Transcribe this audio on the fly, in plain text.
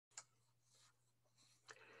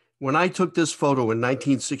When I took this photo in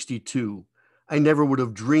 1962, I never would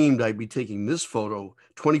have dreamed I'd be taking this photo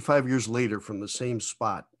 25 years later from the same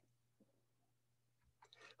spot.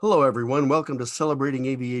 Hello, everyone. Welcome to Celebrating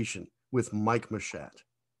Aviation with Mike Mashat.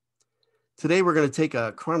 Today, we're going to take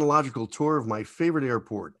a chronological tour of my favorite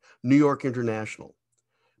airport, New York International.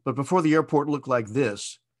 But before the airport looked like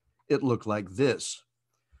this, it looked like this.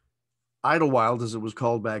 Idlewild, as it was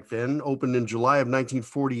called back then, opened in July of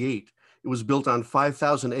 1948. It was built on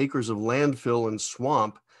 5,000 acres of landfill and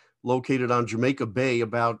swamp located on Jamaica Bay,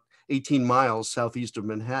 about 18 miles southeast of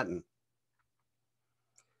Manhattan.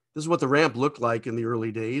 This is what the ramp looked like in the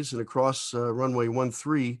early days, and across runway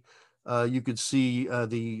 13, you could see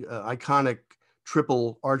the iconic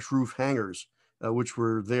triple arch roof hangars, which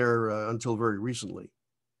were there until very recently.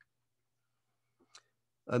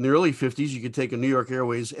 In the early 50s, you could take a New York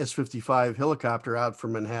Airways S-55 helicopter out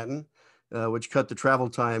from Manhattan, which cut the travel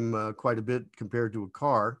time quite a bit compared to a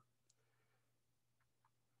car.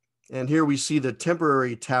 And here we see the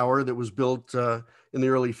temporary tower that was built in the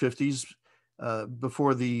early 50s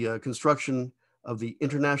before the construction of the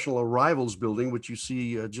International Arrivals Building, which you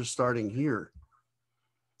see just starting here.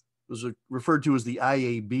 It was referred to as the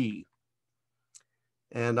IAB.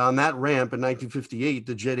 And on that ramp in 1958,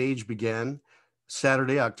 the jet age began.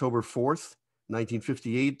 Saturday, October 4th,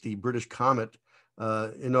 1958, the British Comet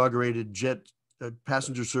inaugurated jet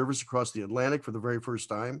passenger service across the Atlantic for the very first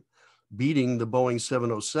time, beating the Boeing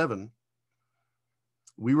 707.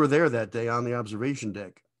 We were there that day on the observation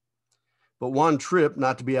deck. But one trip,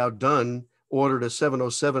 not to be outdone, ordered a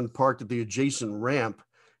 707 parked at the adjacent ramp,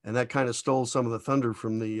 and that kind of stole some of the thunder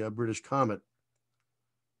from the British Comet.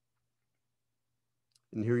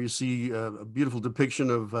 And here you see a beautiful depiction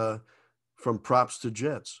of from props to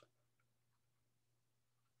jets.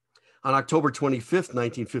 On October 25th,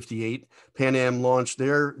 1958, Pan Am launched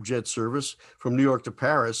their jet service from New York to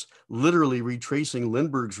Paris, literally retracing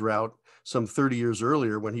Lindbergh's route some 30 years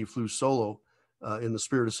earlier when he flew solo in the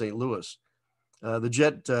Spirit of St. Louis. The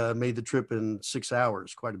jet made the trip in 6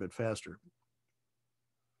 hours, quite a bit faster.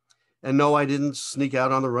 And no, I didn't sneak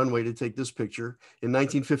out on the runway to take this picture. In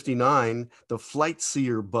 1959, the Flight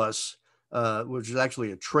Seer bus, which is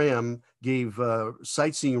actually a tram, gave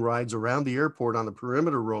sightseeing rides around the airport on the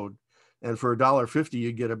perimeter road. And for $1.50,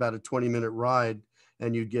 you'd get about a 20-minute ride,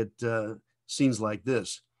 and you'd get scenes like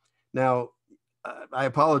this. Now, I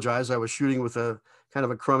apologize. I was shooting with a kind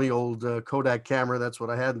of a crummy old Kodak camera. That's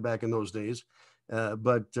what I had back in those days.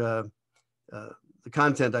 But the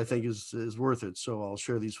content, I think, is worth it. So I'll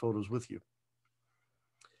share these photos with you.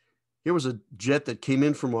 Here was a jet that came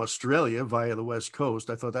in from Australia via the West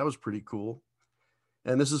Coast. I thought that was pretty cool.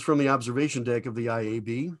 And this is from the observation deck of the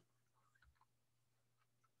IAB.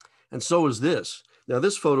 And so is this. Now,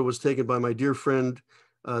 this photo was taken by my dear friend,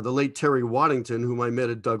 the late Terry Waddington, whom I met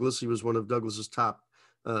at Douglas. He was one of Douglas's top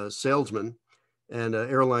salesmen and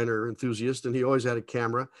airliner enthusiast, and he always had a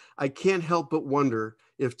camera. I can't help but wonder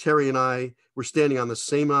if Terry and I were standing on the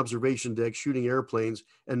same observation deck shooting airplanes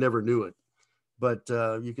and never knew it. But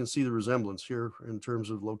you can see the resemblance here in terms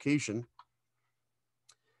of location.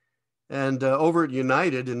 And over at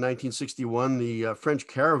United in 1961, the French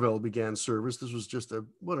Caravelle began service. This was just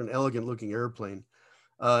what an elegant looking airplane.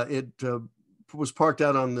 It was parked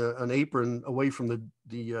out on an apron away from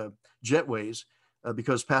the jetways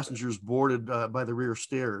because passengers boarded by the rear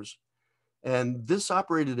stairs. And this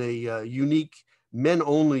operated a unique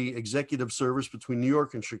men-only executive service between New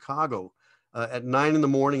York and Chicago. At 9 in the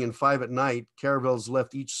morning and 5 at night, caravels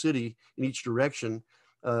left each city in each direction,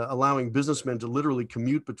 allowing businessmen to literally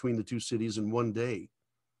commute between the two cities in one day.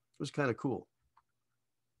 It was kind of cool.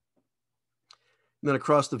 And then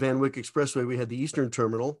across the Van Wyck Expressway, we had the Eastern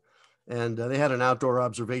Terminal, and they had an outdoor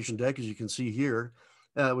observation deck, as you can see here.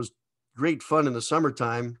 It was great fun in the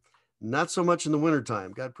summertime, not so much in the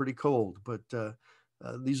wintertime. Got pretty cold, but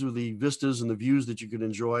these were the vistas and the views that you could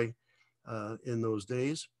enjoy in those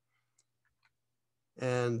days.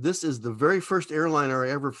 And this is the very first airliner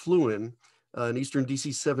I ever flew in, an Eastern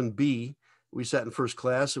DC-7B. We sat in first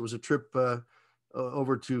class. It was a trip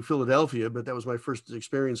over to Philadelphia, but that was my first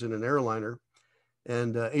experience in an airliner.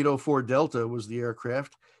 And 804 Delta was the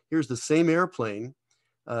aircraft. Here's the same airplane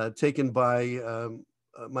taken by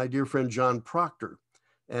my dear friend John Proctor.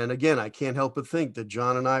 And again, I can't help but think that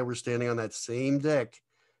John and I were standing on that same deck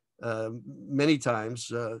many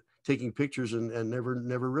times, taking pictures and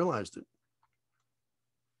never realized it.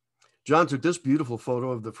 John took this beautiful photo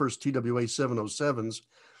of the first TWA 707s,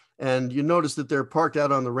 and you notice that they're parked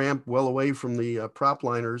out on the ramp well away from the prop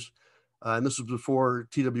liners, and this was before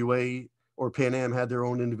TWA or Pan Am had their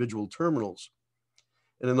own individual terminals.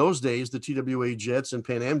 And in those days, the TWA jets and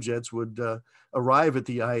Pan Am jets would arrive at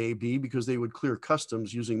the IAB because they would clear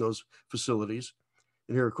customs using those facilities.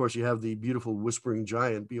 And here, of course, you have the beautiful Whispering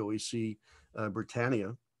Giant, BOAC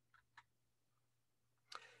Britannia.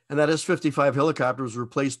 And that S-55 helicopter was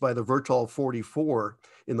replaced by the Vertol 44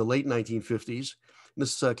 in the late 1950s.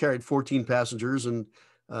 This carried 14 passengers and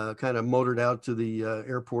kind of motored out to the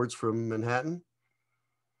airports from Manhattan.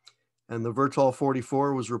 And the Vertol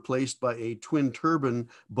 44 was replaced by a twin-turbine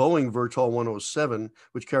Boeing Vertol 107,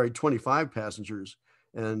 which carried 25 passengers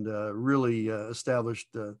and really established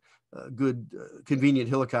good, convenient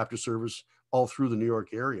helicopter service all through the New York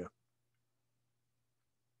area.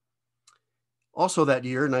 Also that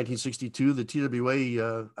year, 1962, the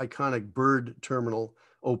TWA iconic Bird Terminal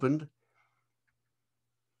opened.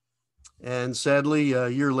 And sadly, a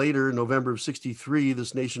year later, November of '63,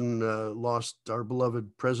 this nation lost our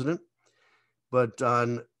beloved president. But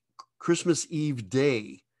on Christmas Eve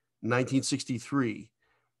Day, 1963,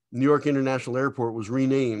 New York International Airport was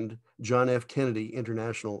renamed John F. Kennedy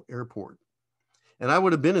International Airport. And I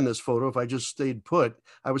would have been in this photo if I just stayed put.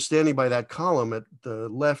 I was standing by that column at the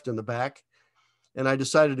left and the back, and I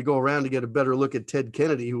decided to go around to get a better look at Ted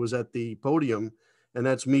Kennedy, who was at the podium, and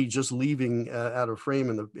that's me just leaving out of frame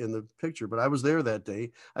in the picture. But I was there that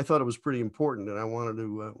day. I thought it was pretty important, and I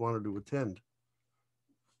wanted to attend.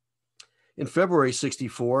 In February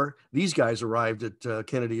 '64, these guys arrived at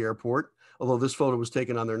Kennedy Airport, although this photo was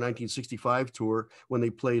taken on their 1965 tour when they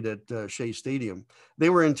played at Shea Stadium. They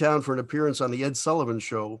were in town for an appearance on the Ed Sullivan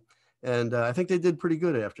Show, and I think they did pretty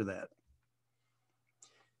good after that.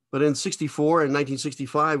 But in '64 and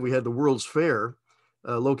 1965, we had the World's Fair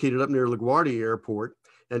located up near LaGuardia Airport,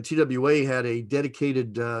 and TWA had a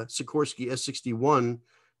dedicated Sikorsky S-61,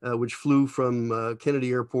 which flew from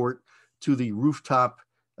Kennedy Airport to the rooftop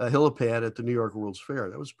helipad at the New York World's Fair.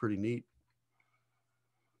 That was pretty neat.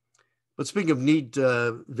 But speaking of neat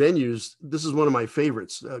venues, this is one of my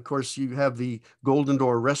favorites. Of course, you have the Golden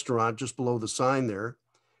Door restaurant just below the sign there.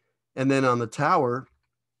 And then on the tower,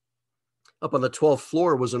 up on the 12th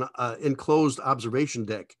floor, was an enclosed observation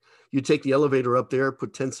deck. You'd take the elevator up there,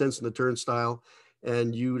 put 10 cents in the turnstile,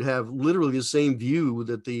 and you'd have literally the same view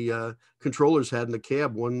that the controllers had in the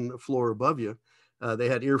cab one floor above you. They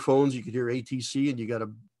had earphones, you could hear ATC, and you got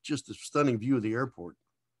just a stunning view of the airport.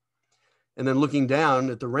 And then looking down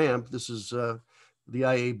at the ramp, this is the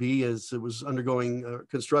IAB as it was undergoing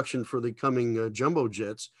construction for the coming jumbo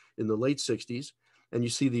jets in the late '60s. And you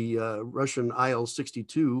see the Russian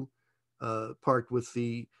IL-62 parked with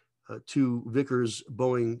the two Vickers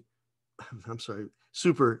Boeing,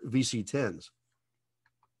 Super VC-10s.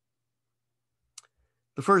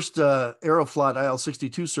 The first Aeroflot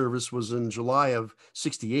IL-62 service was in July of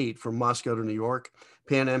 '68 from Moscow to New York.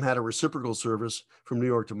 Pan Am had a reciprocal service from New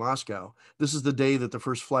York to Moscow. This is the day that the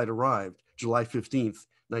first flight arrived, July 15th,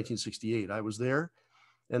 1968. I was there,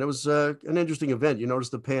 and it was an interesting event. You notice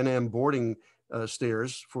the Pan Am boarding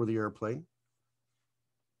stairs for the airplane.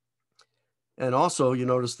 And also, you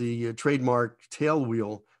notice the trademark tail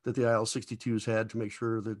wheel that the IL-62s had to make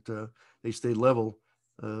sure that they stayed level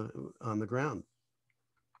on the ground.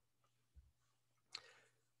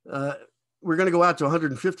 We're going to go out to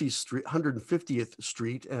 150th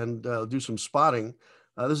Street and do some spotting.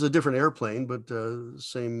 This is a different airplane, but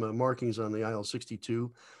same markings on the IL-62.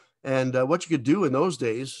 And what you could do in those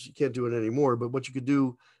days, you can't do it anymore, but what you could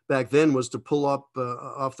do back then was to pull up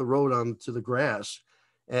off the road onto the grass,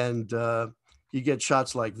 and you get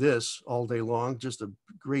shots like this all day long. Just a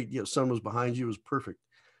great, sun was behind you, it was perfect.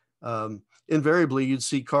 Invariably, you'd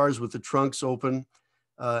see cars with the trunks open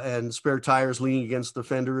and spare tires leaning against the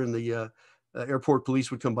fender, and the airport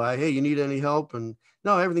police would come by. Hey, you need any help? And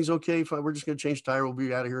no, everything's okay. Fine. We're just going to change tire. We'll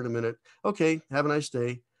be out of here in a minute. Okay, have a nice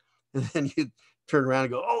day. And then you turn around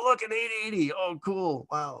and go, oh, look, an 880. Oh, cool.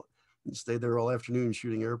 Wow. You stayed there all afternoon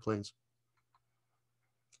shooting airplanes.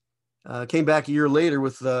 Came back a year later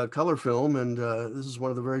with color film, and this is one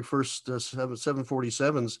of the very first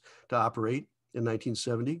 747s to operate in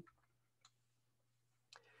 1970.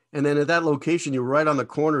 And then at that location, you were right on the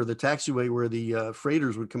corner of the taxiway where the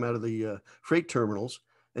freighters would come out of the freight terminals,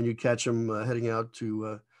 and you'd catch them heading out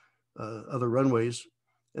to other runways.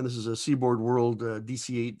 And this is a Seaboard World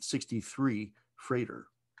DC-863 freighter.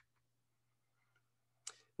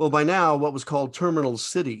 Well, by now, what was called Terminal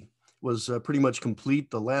City was pretty much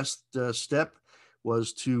complete. The last step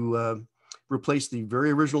was to replace the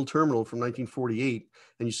very original terminal from 1948.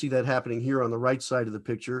 And you see that happening here on the right side of the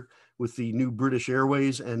picture with the new British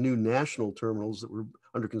Airways and new national terminals that were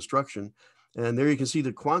under construction. And there you can see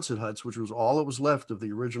the Quonset huts, which was all that was left of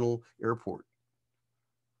the original airport.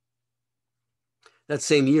 That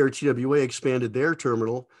same year, TWA expanded their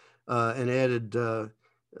terminal and added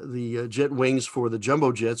the jet wings for the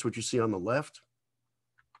jumbo jets, which you see on the left.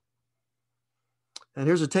 And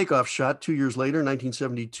here's a takeoff shot 2 years later,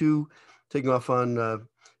 1972, taking off on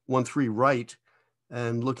 13 right.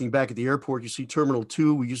 And looking back at the airport, you see Terminal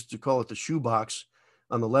 2, we used to call it the shoebox,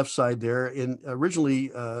 on the left side there. And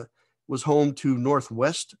originally was home to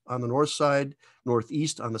Northwest on the north side,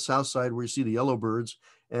 Northeast on the south side, where you see the Yellowbirds,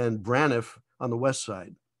 and Braniff on the west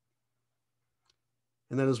side.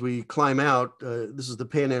 And then as we climb out, this is the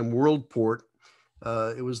Pan Am World Port.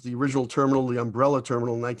 It was the original terminal, the umbrella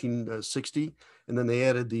terminal in 1960. And then they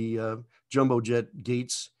added the jumbo jet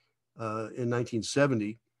gates in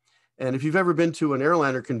 1970. And if you've ever been to an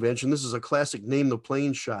airliner convention, this is a classic name the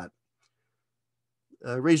plane shot.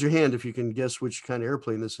 Raise your hand if you can guess which kind of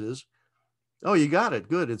airplane this is. Oh, you got it.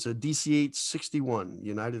 Good. It's a DC-861,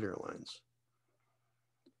 United Airlines.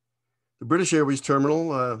 The British Airways terminal,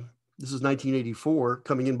 this is 1984,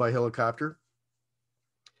 coming in by helicopter.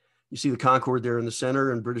 You see the Concorde there in the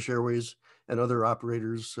center, and British Airways and other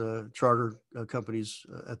operators, charter companies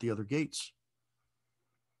at the other gates.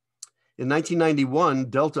 In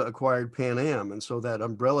 1991, Delta acquired Pan Am, and so that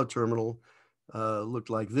umbrella terminal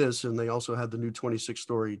looked like this, and they also had the new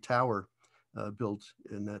 26-story tower built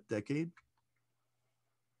in that decade.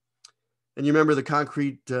 And you remember the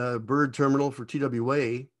concrete bird terminal for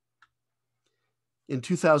TWA. In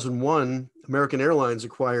 2001, American Airlines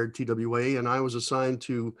acquired TWA, and I was assigned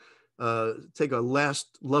to take a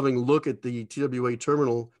last loving look at the TWA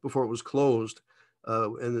terminal before it was closed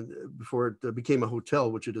and before it became a hotel,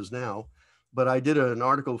 which it is now. But I did an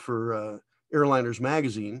article for Airliners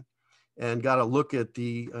magazine and got a look at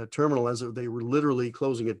the terminal as they were literally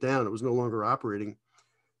closing it down. It was no longer operating.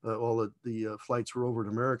 All the flights were over at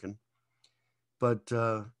American. But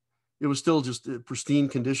it was still just a pristine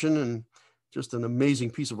condition and just an amazing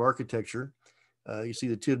piece of architecture. You see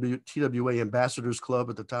the TWA Ambassadors Club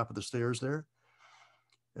at the top of the stairs there,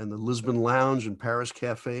 and the Lisbon Lounge and Paris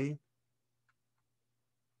Cafe.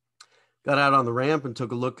 Got out on the ramp and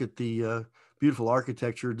took a look at the beautiful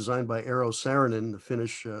architecture designed by Eero Saarinen, the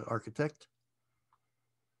Finnish architect.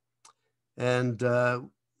 And the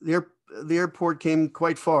airport came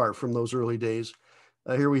quite far from those early days.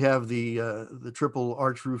 Here we have the triple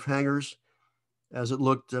arch roof hangars as it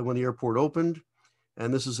looked when the airport opened.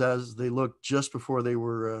 And this is as they looked just before they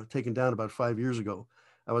were taken down about 5 years ago.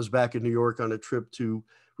 I was back in New York on a trip to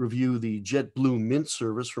review the JetBlue Mint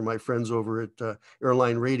service for my friends over at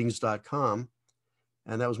airlineratings.com.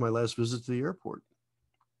 And that was my last visit to the airport.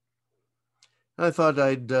 And I thought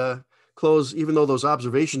I'd close, even though those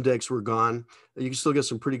observation decks were gone, you can still get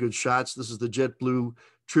some pretty good shots. This is the JetBlue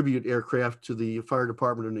tribute aircraft to the Fire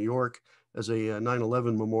Department of New York as a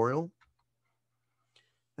 9/11 memorial.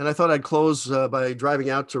 And I thought I'd close by driving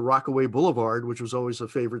out to Rockaway Boulevard, which was always a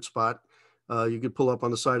favorite spot. You could pull up on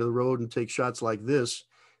the side of the road and take shots like this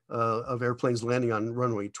of airplanes landing on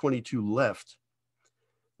runway 22 left.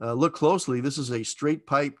 Look closely. This is a straight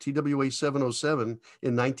pipe TWA 707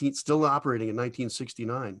 still operating in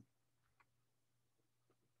 1969.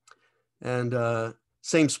 And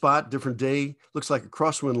same spot, different day. Looks like a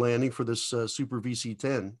crosswind landing for this Super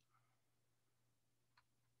VC-10.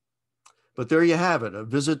 But there you have it, a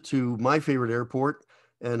visit to my favorite airport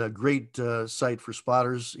and a great site for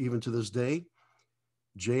spotters even to this day,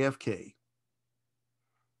 JFK.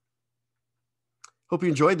 Hope you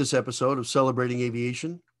enjoyed this episode of Celebrating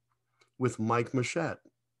Aviation with Mike Machat.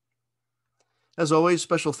 As always,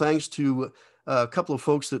 special thanks to a couple of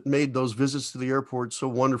folks that made those visits to the airport so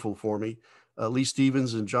wonderful for me, Lee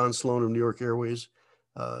Stevens and John Sloan of New York Airways.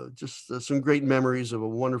 Just some great memories of a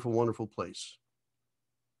wonderful, wonderful place.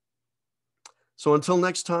 So until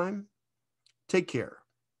next time, take care.